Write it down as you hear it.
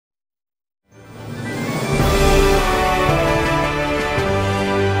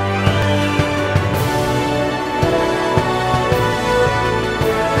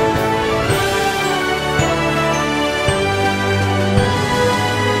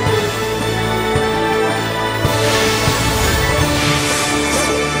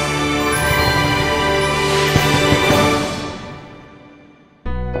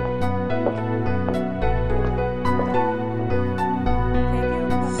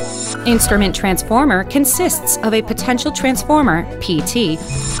Instrument transformer consists of a potential transformer, PT,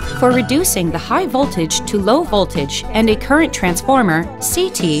 for reducing the high voltage to low voltage, and a current transformer,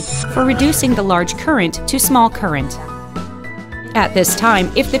 CT, for reducing the large current to small current. At this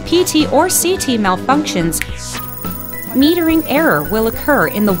time, if the PT or CT malfunctions, metering error will occur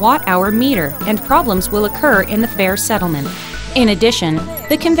in the watt-hour meter and problems will occur in the fair settlement. In addition,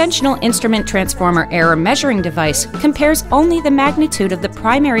 the conventional instrument transformer error measuring device compares only the magnitude of the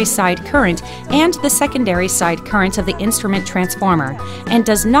primary side current and the secondary side current of the instrument transformer and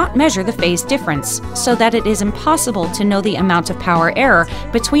does not measure the phase difference, so that it is impossible to know the amount of power error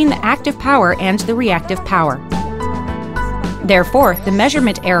between the active power and the reactive power. Therefore, the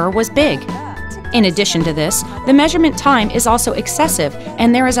measurement error was big. In addition to this, the measurement time is also excessive,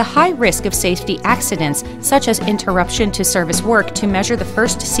 and there is a high risk of safety accidents, such as interruption to service work to measure the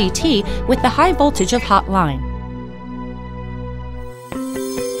first CT with the high voltage of hot line.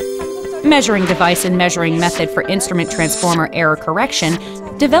 Measuring device and measuring method for instrument transformer error correction,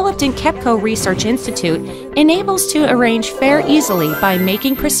 developed in KEPCO Research Institute, enables to arrange fair easily by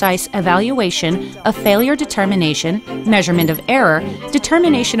making precise evaluation of failure determination, measurement of error,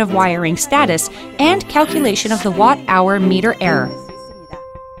 determination of wiring status, and calculation of the watt-hour meter error.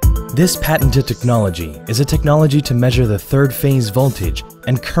 This patented technology is a technology to measure the third phase voltage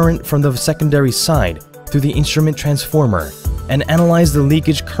and current from the secondary side through the instrument transformer and analyze the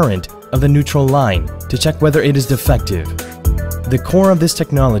leakage current of the neutral line to check whether it is defective. The core of this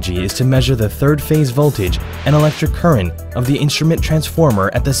technology is to measure the third phase voltage and electric current of the instrument transformer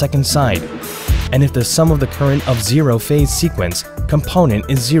at the second side, and if the sum of the current of zero phase sequence component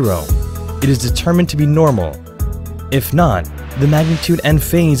is zero, it is determined to be normal. If not, the magnitude and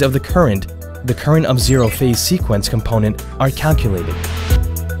phase of the current of zero phase sequence component are calculated.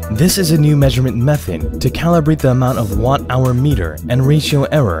 This is a new measurement method to calibrate the amount of watt-hour meter and ratio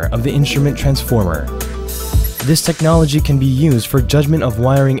error of the instrument transformer. This technology can be used for judgment of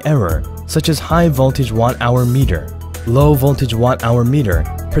wiring error, such as high voltage watt-hour meter, low voltage watt-hour meter,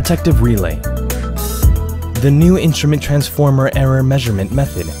 protective relay. The new instrument transformer error measurement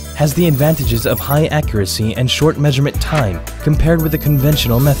method has the advantages of high accuracy and short measurement time compared with the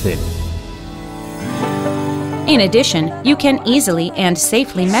conventional method. In addition, you can easily and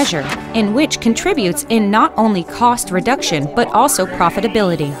safely measure, in which contributes in not only cost reduction but also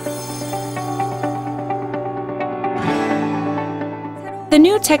profitability. The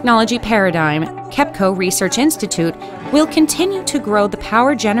new technology paradigm, KEPCO Research Institute, will continue to grow the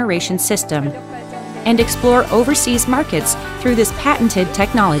power generation system and explore overseas markets through this patented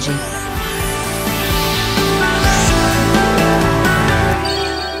technology.